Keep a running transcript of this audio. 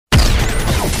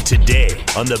today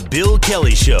on The Bill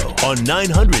Kelly Show on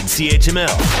 900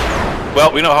 CHML.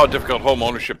 Well, we know how difficult home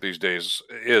ownership these days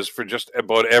is for just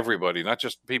about everybody, not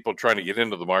just people trying to get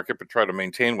into the market, but try to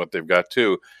maintain what they've got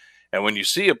too. And when you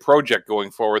see a project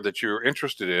going forward that you're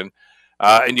interested in,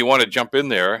 and you want to jump in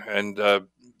there and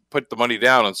put the money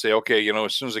down and say, okay,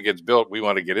 as soon as it gets built, we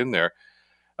want to get in there.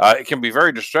 It can be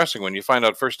very distressing when you find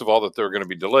out, first of all, that there are going to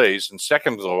be delays. And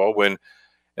second of all, when,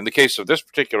 in the case of this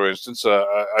particular instance,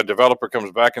 a developer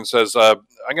comes back and says, I'm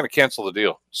going to cancel the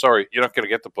deal. Sorry, you're not going to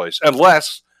get the place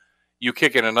unless you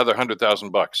kick in another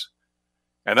 $100,000.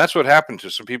 And that's what happened to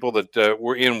some people that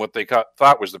were in what they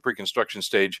thought was the pre-construction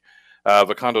stage of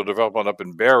a condo development up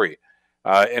in Barrie.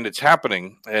 And it's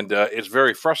happening, and it's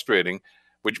very frustrating,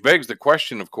 which begs the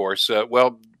question, of course,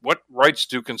 what rights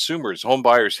do consumers, home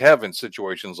buyers, have in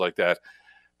situations like that?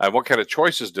 What kind of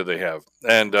choices do they have?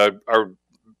 And are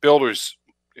builders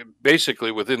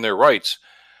basically within their rights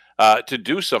to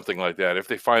do something like that if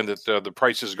they find that the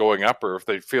price is going up, or if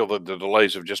they feel that the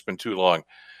delays have just been too long?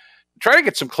 Try to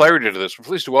get some clarity to this. We're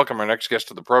pleased to welcome our next guest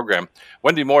to the program.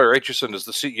 Wendy Moyer-Aitchison is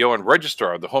the CEO and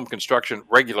Registrar of the Home Construction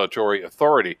Regulatory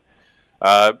Authority.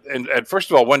 And first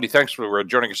of all, Wendy, thanks for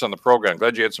joining us on the program.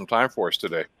 Glad you had some time for us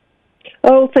today.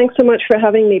 Oh, thanks so much for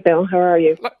having me, Bill. How are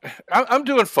you? I'm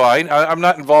doing fine. I'm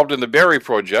not involved in the Barrie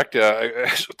project,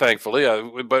 thankfully,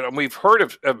 but we've heard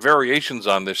of variations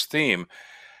on this theme.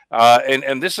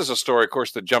 And this is a story, of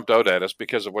course, that jumped out at us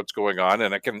because of what's going on.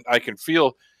 And I can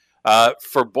feel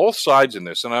for both sides in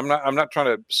this. And I'm not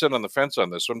trying to sit on the fence on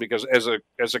this one, because as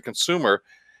a consumer,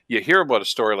 you hear about a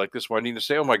story like this one, and you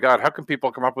say, oh my God, how can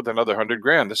people come up with another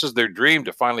 $100,000? This is their dream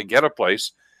to finally get a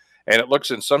place. And it looks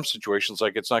in some situations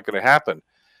like it's not going to happen.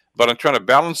 But I'm trying to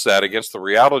balance that against the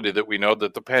reality that we know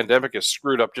that the pandemic has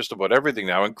screwed up just about everything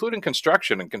now, including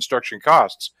construction and construction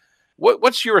costs.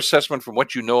 What's your assessment from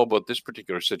what you know about this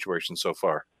particular situation so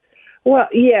far? Well,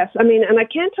 yes. And I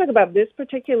can't talk about this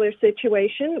particular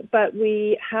situation, but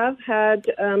we have had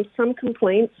some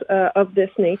complaints of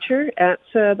this nature at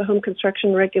the Home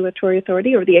Construction Regulatory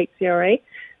Authority, or the HCRA,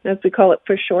 as we call it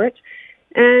for short.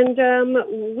 And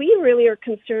we really are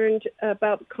concerned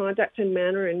about the conduct and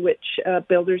manner in which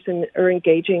builders are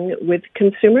engaging with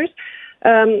consumers.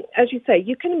 As you say,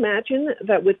 you can imagine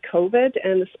that with COVID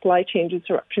and the supply chain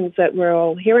disruptions that we're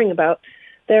all hearing about,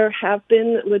 there have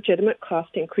been legitimate cost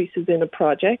increases in a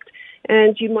project.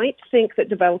 And you might think that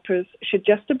developers should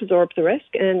just absorb the risk,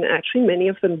 and actually many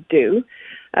of them do.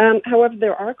 However,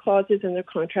 there are clauses in their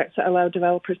contracts that allow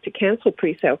developers to cancel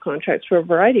pre-sale contracts for a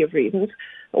variety of reasons,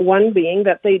 one being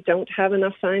that they don't have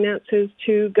enough finances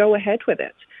to go ahead with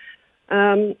it.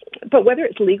 But whether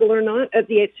it's legal or not, at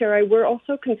the HCRI, we're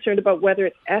also concerned about whether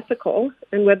it's ethical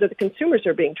and whether the consumers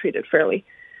are being treated fairly.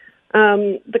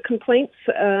 The complaints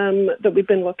that we've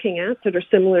been looking at that are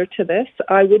similar to this,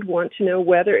 I would want to know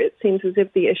whether it seems as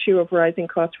if the issue of rising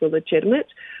costs were legitimate,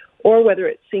 or whether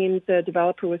it seems the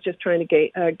developer was just trying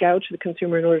to gouge the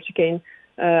consumer in order to gain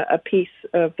a piece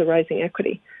of the rising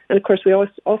equity. And of course, we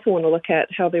also want to look at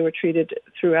how they were treated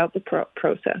throughout the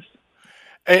process.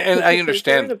 And I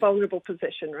understand. They're in a vulnerable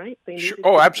position, right? Sure.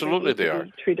 Oh, absolutely they are.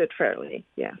 Treated fairly,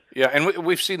 yeah. Yeah, and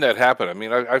we've seen that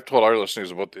happen. I've told our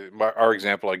listeners about our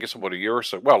example, I guess, about a year or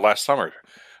so. Well, last summer.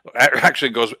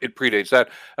 Actually, it predates that.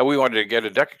 We wanted to get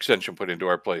a deck extension put into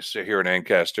our place here in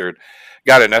Ancaster.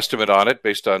 Got an estimate on it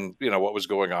based on what was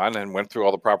going on, and went through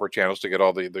all the proper channels to get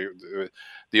all the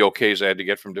okays I had to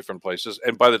get from different places.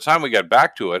 And by the time we got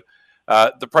back to it,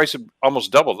 the price had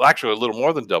almost doubled, actually a little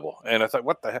more than double. And I thought,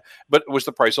 what the heck? But it was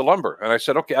the price of lumber. And I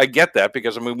said, okay, I get that,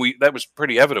 because that was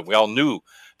pretty evident. We all knew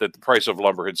that the price of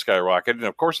lumber had skyrocketed, and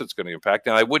of course it's going to impact.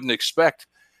 And I wouldn't expect,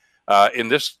 in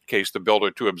this case, the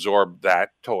builder to absorb that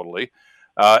totally.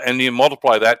 And you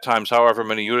multiply that times however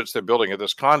many units they're building at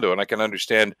this condo. And I can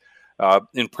understand,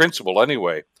 in principle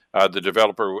anyway, the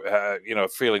developer,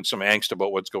 feeling some angst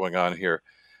about what's going on here.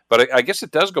 But I guess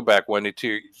it does go back, Wendy,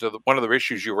 to one of the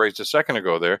issues you raised a second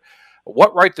ago there.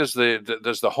 What right does the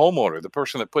homeowner, the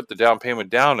person that put the down payment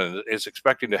down and is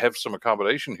expecting to have some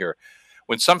accommodation here,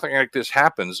 when something like this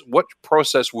happens, what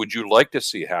process would you like to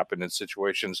see happen in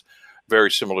situations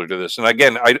very similar to this? And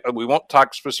again, we won't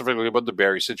talk specifically about the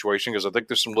Barrie situation, because I think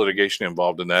there's some litigation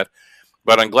involved in that.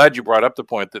 But I'm glad you brought up the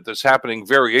point that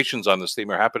variations on this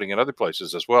theme are happening in other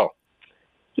places as well.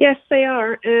 Yes, they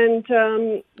are. And,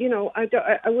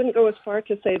 I wouldn't go as far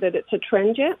to say that it's a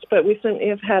trend yet, but we certainly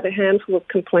have had a handful of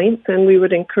complaints, and we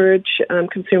would encourage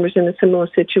consumers in a similar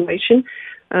situation,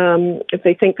 if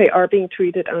they think they are being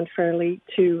treated unfairly,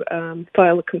 to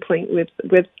file a complaint with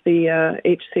the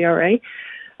HCRA.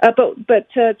 But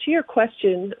to your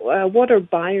question, what are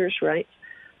buyers' rights?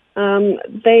 There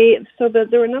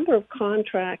are a number of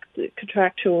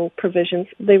contractual provisions.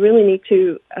 They really need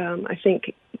to, I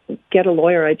think, get a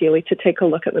lawyer ideally to take a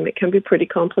look at them. It can be pretty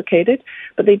complicated,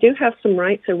 but they do have some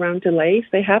rights around delays.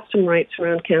 They have some rights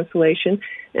around cancellation,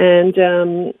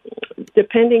 and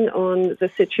depending on the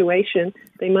situation,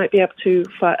 they might be able to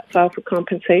file for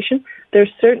compensation. They're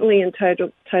certainly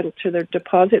entitled to their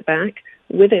deposit back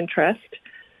with interest,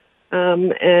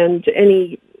 and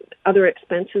any other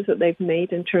expenses that they've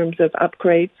made in terms of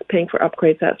upgrades, paying for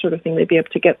upgrades, that sort of thing, they'd be able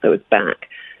to get those back.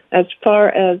 As far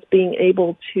as being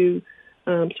able to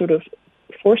sort of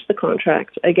force the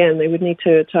contract, again, they would need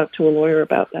to talk to a lawyer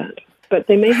about that. But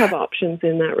they may have options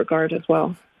in that regard as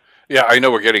well. Yeah, I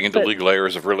know we're getting into legal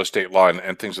areas of real estate law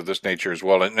and things of this nature as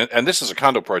well. And this is a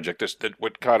condo project that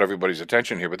would caught everybody's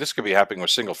attention here, but this could be happening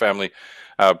with single-family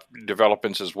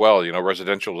developments as well,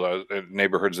 residential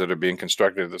neighborhoods that are being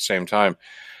constructed at the same time.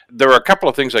 There are a couple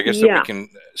of things, I guess, that we can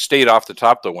state off the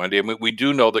top, though, Wendy. I mean, we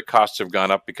do know that costs have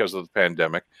gone up because of the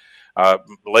pandemic.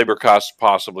 Labor costs,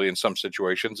 possibly, in some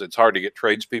situations. It's hard to get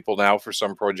tradespeople now for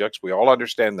some projects. We all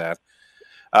understand that.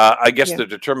 I guess the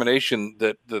determination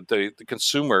that the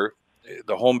consumer,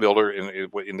 the home builder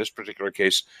in this particular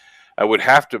case, would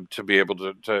have to be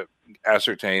able to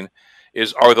ascertain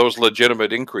is, are those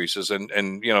legitimate increases, and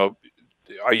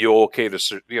are you okay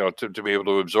to be able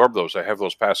to absorb those? I have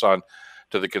those pass on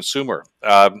to the consumer.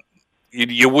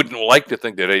 You wouldn't like to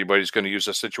think that anybody's going to use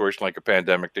a situation like a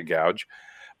pandemic to gouge,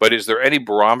 but is there any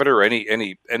barometer, any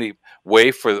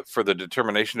way for the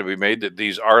determination to be made that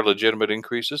these are legitimate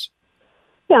increases?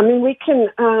 Yeah, I mean, we can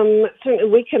certainly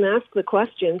we can ask the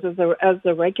questions as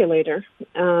the regulator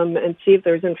and see if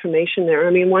there's information there.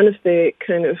 I mean, one of the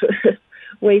kind of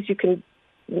ways you can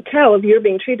tell if you're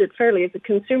being treated fairly as a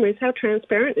consumer is how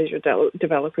transparent is your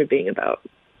developer being about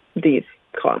these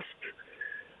costs.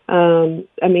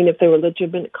 I mean, if they were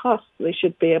legitimate costs, they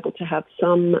should be able to have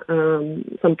some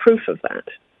proof of that.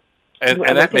 And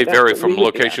that may vary from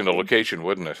location to location,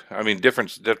 wouldn't it? I mean, different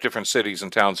cities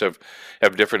and towns have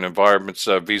different environments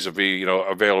vis-a-vis,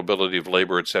 availability of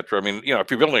labor, et cetera. I mean,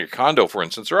 if you're building a condo, for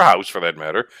instance, or a house for that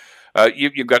matter,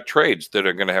 you've got trades that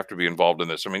are going to have to be involved in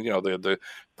this. I mean, the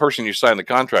person you sign the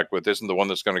contract with isn't the one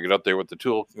that's going to get out there with the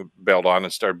tool belt on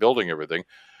and start building everything.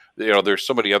 There's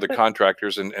so many other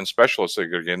contractors and specialists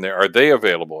that are in there. Are they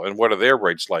available, and what are their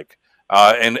rates like?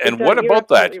 And what about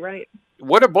that? Right.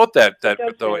 What about that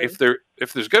though? If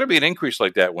there's going to be an increase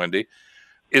like that, Wendy,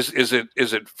 is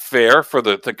it fair for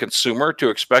the consumer to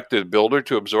expect the builder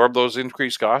to absorb those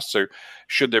increased costs, or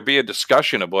should there be a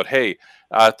discussion about, hey,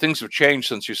 things have changed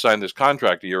since you signed this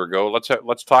contract a year ago?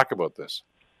 Let's talk about this.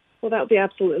 Well, that would be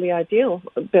absolutely ideal,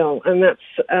 Bill, and that's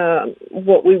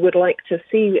what we would like to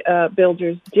see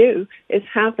builders do, is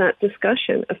have that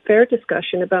discussion, a fair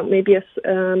discussion about maybe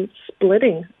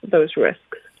splitting those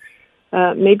risks.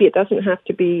 Maybe it doesn't have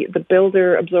to be the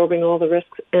builder absorbing all the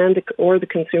risks or the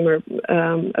consumer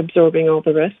absorbing all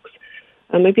the risks.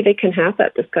 Maybe they can have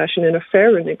that discussion in a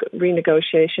fair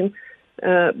renegotiation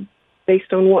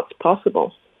based on what's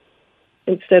possible,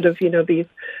 instead of these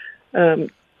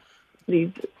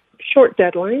short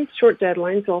deadlines. Short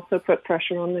deadlines also put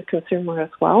pressure on the consumer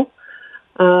as well,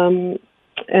 and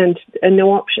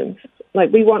no options.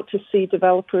 Like, we want to see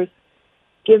developers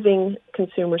giving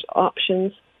consumers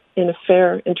options in a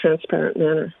fair and transparent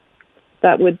manner.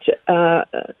 That would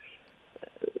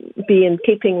be in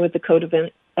keeping with the code of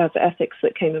ethics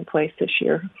that came in place this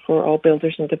year for all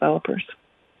builders and developers.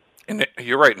 And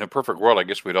you're right. In a perfect world, I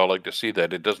guess we'd all like to see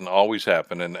that. It doesn't always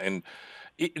happen, and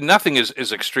nothing is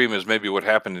as extreme as maybe what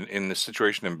happened in this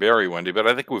situation in Barrie, Wendy. But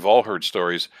I think we've all heard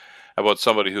stories about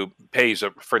somebody who pays,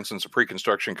 for instance, a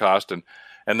pre-construction cost, and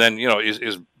then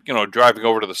is driving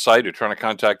over to the site or trying to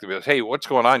contact them. Hey, what's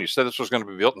going on? You said this was going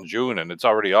to be built in June, and it's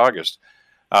already August.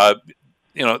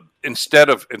 Instead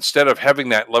of having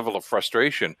that level of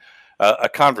frustration, a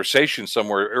conversation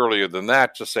somewhere earlier than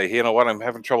that to say, hey, you know what, I'm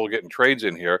having trouble getting trades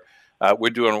in here. We're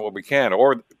doing what we can.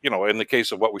 Or in the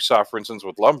case of what we saw, for instance,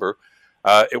 with lumber,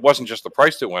 it wasn't just the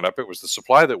price that went up; it was the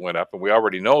supply that went up, and we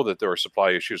already know that there are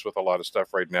supply issues with a lot of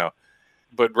stuff right now.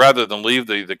 But rather than leave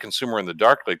the consumer in the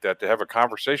dark like that, to have a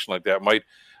conversation like that might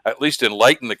at least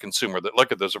enlighten the consumer that, look,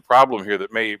 there's a problem here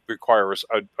that may require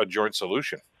a joint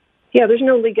solution. Yeah, there's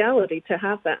no legality to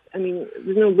have that. I mean,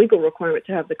 there's no legal requirement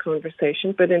to have the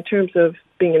conversation, but in terms of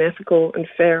being an ethical and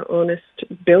fair, honest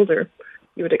builder,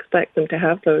 you would expect them to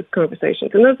have those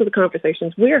conversations. And those are the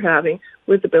conversations we're having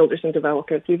with the builders and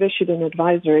developers. We've issued an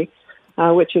advisory,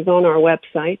 which is on our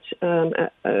website,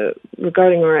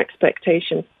 regarding our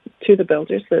expectations to the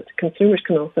builders that consumers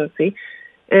can also see.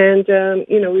 And,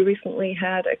 we recently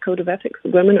had a Code of Ethics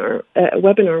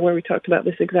webinar where we talked about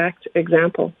this exact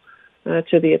example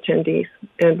to the attendees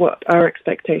and what our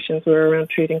expectations were around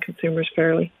treating consumers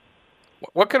fairly.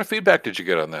 What kind of feedback did you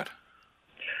get on that?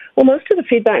 Well, most of the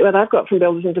feedback that I've got from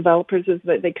builders and developers is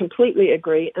that they completely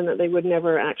agree, and that they would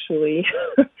never actually,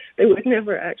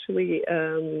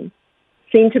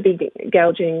 seem to be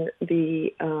gouging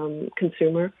the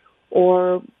consumer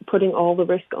or putting all the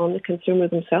risk on the consumer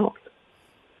themselves.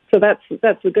 So that's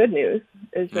the good news,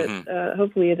 is that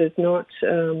hopefully it is not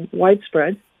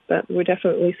widespread, but we're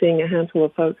definitely seeing a handful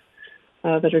of folks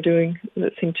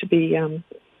that seem to be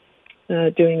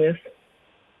doing this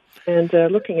and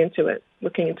looking into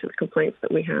the complaints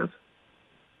that we have.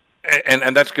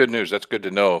 And that's good news. That's good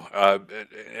to know,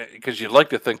 because you'd like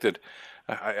to think that,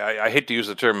 I hate to use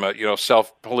the term,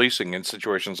 self-policing in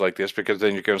situations like this, because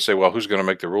then you're going to say, well, who's going to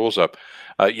make the rules up?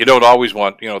 You don't always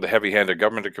want, the heavy-handed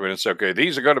government to come in and say, okay,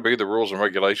 these are going to be the rules and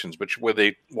regulations, but what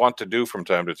they want to do from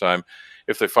time to time,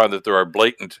 if they find that there are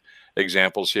blatant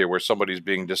examples here where somebody's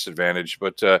being disadvantaged.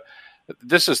 But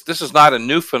this is not a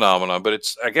new phenomenon,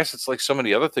 but I guess it's like so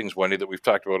many other things, Wendy, that we've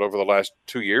talked about over the last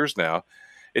 2 years now.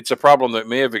 It's a problem that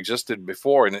may have existed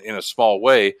before in a small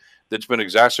way, that's been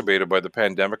exacerbated by the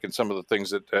pandemic and some of the things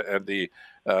that the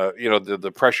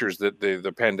pressures that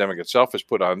the pandemic itself has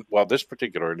put on, this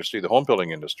particular industry, the home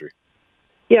building industry.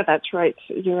 Yeah, that's right.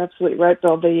 You're absolutely right,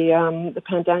 Bill. The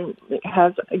pandemic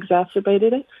has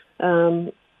exacerbated it.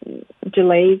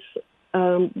 Delays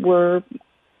were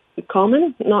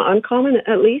common, not uncommon,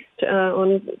 at least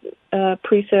on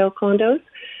pre-sale condos.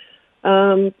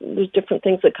 There's different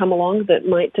things that come along that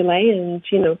might delay, and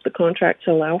if the contracts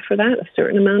allow for that, a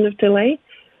certain amount of delay.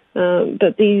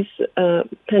 But these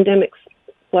pandemics,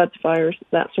 floods, fires,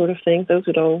 that sort of thing, those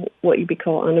would all what you'd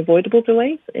call unavoidable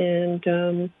delays, and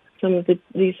some of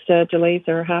these delays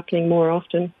are happening more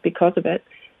often because of it.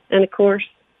 And of course,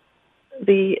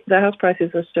 the house prices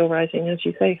are still rising, as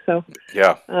you say. So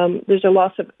yeah, there's a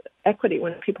loss of equity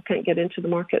when people can't get into the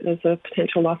market. There's a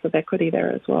potential loss of equity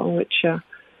there as well, which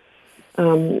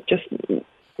just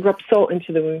rubs salt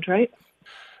into the wound, right?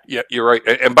 Yeah, you're right.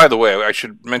 And by the way, I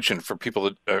should mention for people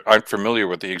that aren't familiar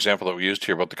with the example that we used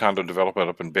here about the condo development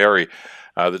up in Barrie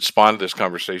that spawned this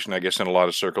conversation, I guess, in a lot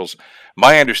of circles.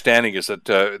 My understanding is that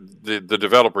the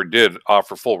developer did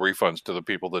offer full refunds to the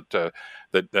people that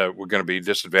were going to be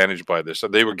disadvantaged by this. So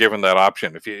they were given that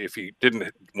option. If you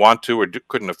didn't want to or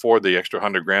couldn't afford the extra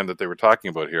 $100,000 that they were talking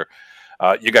about here,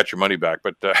 you got your money back.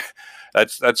 But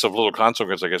that's of little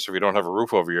consequence, I guess, if you don't have a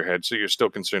roof over your head. So you're still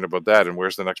concerned about that, and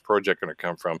where's the next project going to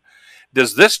come from?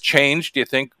 Does this change, do you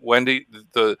think, Wendy,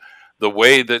 the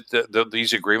way that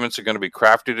these agreements are going to be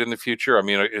crafted in the future? I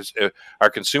mean, are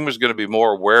consumers going to be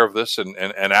more aware of this and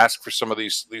ask for some of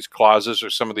these clauses or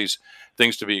some of these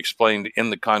things to be explained in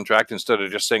the contract instead of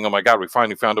just saying, oh my God, we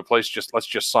finally found a place, let's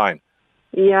just sign?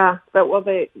 Yeah,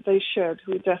 they should.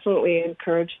 We definitely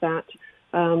encourage that.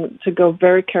 To go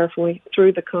very carefully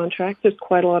through the contract. There's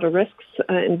quite a lot of risks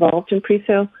involved in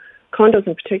pre-sale. Condos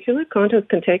in particular. Condos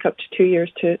can take up to 2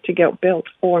 years to get built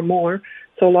or more.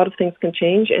 So a lot of things can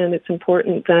change, and it's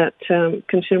important that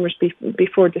consumers,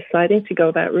 before deciding to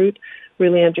go that route,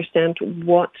 really understand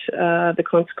what the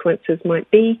consequences might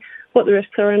be, what the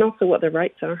risks are, and also what their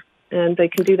rights are. And they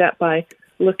can do that by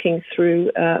looking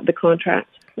through the contract.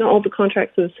 Not all the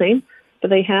contracts are the same, but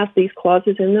they have these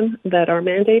clauses in them that are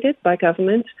mandated by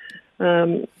government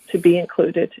to be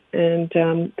included. And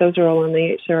those are all on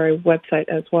the HCRA website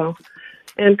as well.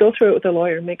 And go through it with a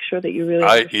lawyer. Make sure that you really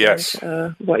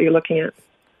understand what you're looking at.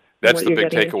 That's the big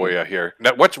takeaway I hear.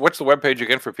 Now, what's the webpage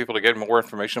again for people to get more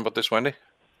information about this, Wendy?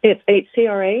 It's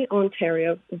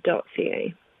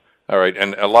hcraontario.ca. All right,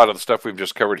 and a lot of the stuff we've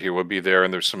just covered here will be there,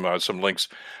 and there's some links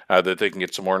that they can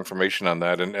get some more information on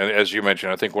that. And as you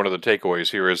mentioned, I think one of the takeaways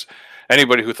here is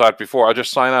anybody who thought before, I'll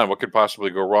just sign on, what could possibly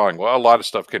go wrong? Well, a lot of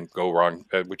stuff can go wrong,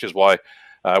 which is why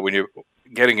when you're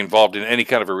getting involved in any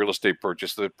kind of a real estate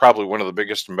purchase, probably one of the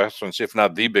biggest investments, if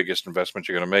not the biggest investment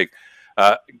you're going to make.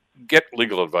 Get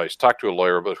legal advice. Talk to a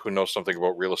lawyer who knows something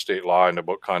about real estate law and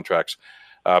about contracts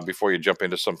before you jump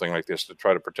into something like this to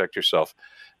try to protect yourself.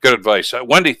 Good advice.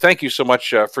 Wendy, thank you so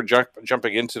much for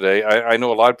jumping in today. I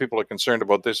know a lot of people are concerned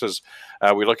about this as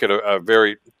we look at a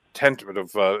very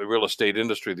tentative real estate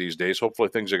industry these days. Hopefully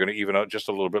things are going to even out just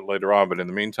a little bit later on. But in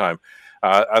the meantime,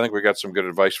 I think we got some good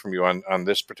advice from you on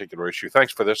this particular issue.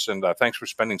 Thanks for this, and thanks for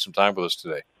spending some time with us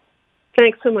today.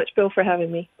 Thanks so much, Bill, for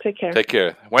having me. Take care. Take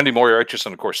care. Wendy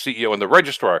Moriartyson, of course, CEO and the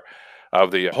Registrar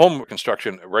of the Home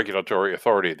Construction Regulatory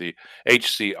Authority, the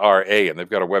HCRA, and they've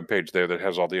got a webpage there that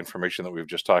has all the information that we've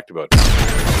just talked about.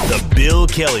 The Bill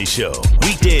Kelly Show,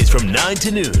 weekdays from 9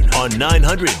 to noon on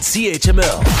 900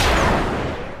 CHML.